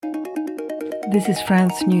This is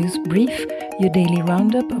France News Brief, your daily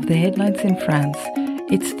roundup of the headlines in France.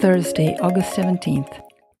 It's Thursday, August 17th.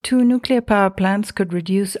 2 nuclear power plants could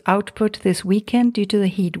reduce output this weekend due to the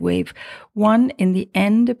heat wave. One in the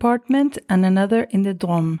Aisne department and another in the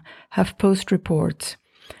Drôme, HuffPost reports.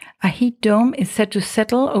 A heat dome is set to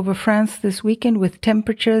settle over France this weekend with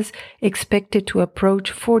temperatures expected to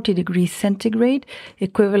approach 40 degrees centigrade,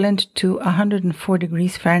 equivalent to 104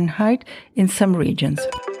 degrees Fahrenheit in some regions.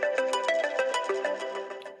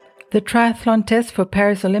 The triathlon test for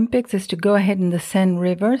Paris Olympics is to go ahead in the Seine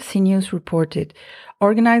River, CNews reported.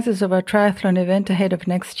 Organizers of a triathlon event ahead of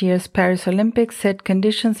next year's Paris Olympics said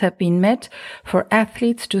conditions have been met for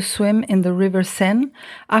athletes to swim in the River Seine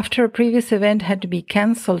after a previous event had to be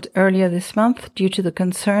cancelled earlier this month due to the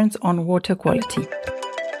concerns on water quality.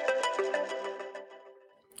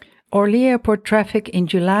 Orly airport traffic in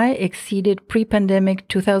July exceeded pre-pandemic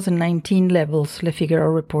 2019 levels, Le Figaro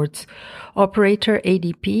reports. Operator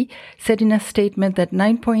ADP said in a statement that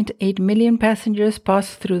 9.8 million passengers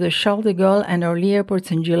passed through the Charles de Gaulle and Orly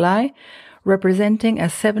airports in July, representing a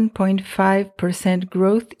 7.5%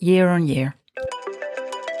 growth year-on-year.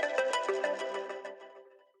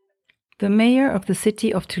 The mayor of the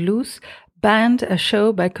city of Toulouse banned a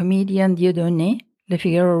show by comedian Dieudonné, Le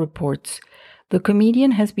Figaro reports. The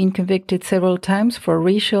comedian has been convicted several times for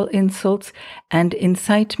racial insults and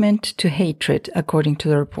incitement to hatred, according to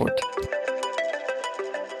the report.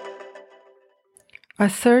 A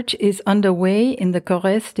search is underway in the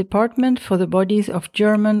Corrèze department for the bodies of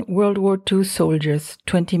German World War II soldiers,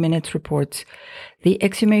 20 Minutes reports. The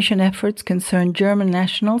exhumation efforts concern German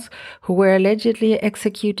nationals who were allegedly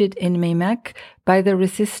executed in Meymac by the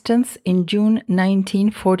resistance in June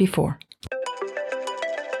 1944.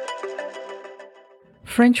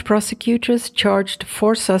 French prosecutors charged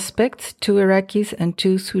 4 suspects, 2 Iraqis and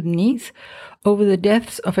 2 Sudanese, over the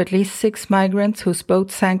deaths of at least 6 migrants whose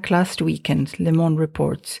boat sank last weekend, Le Monde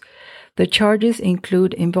reports. The charges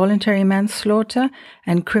include involuntary manslaughter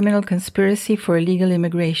and criminal conspiracy for illegal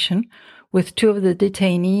immigration, with 2 of the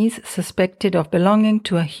detainees suspected of belonging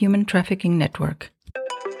to a human trafficking network.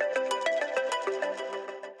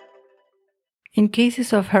 In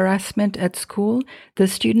cases of harassment at school, the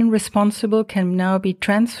student responsible can now be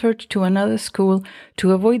transferred to another school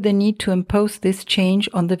to avoid the need to impose this change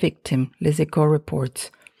on the victim, Les Echos reports.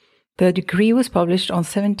 The decree was published on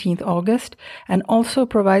 17th August and also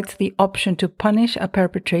provides the option to punish a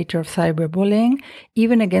perpetrator of cyberbullying,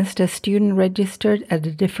 even against a student registered at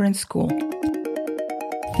a different school.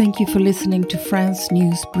 Thank you for listening to France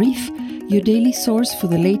News Brief, your daily source for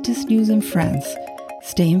the latest news in France.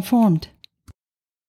 Stay informed.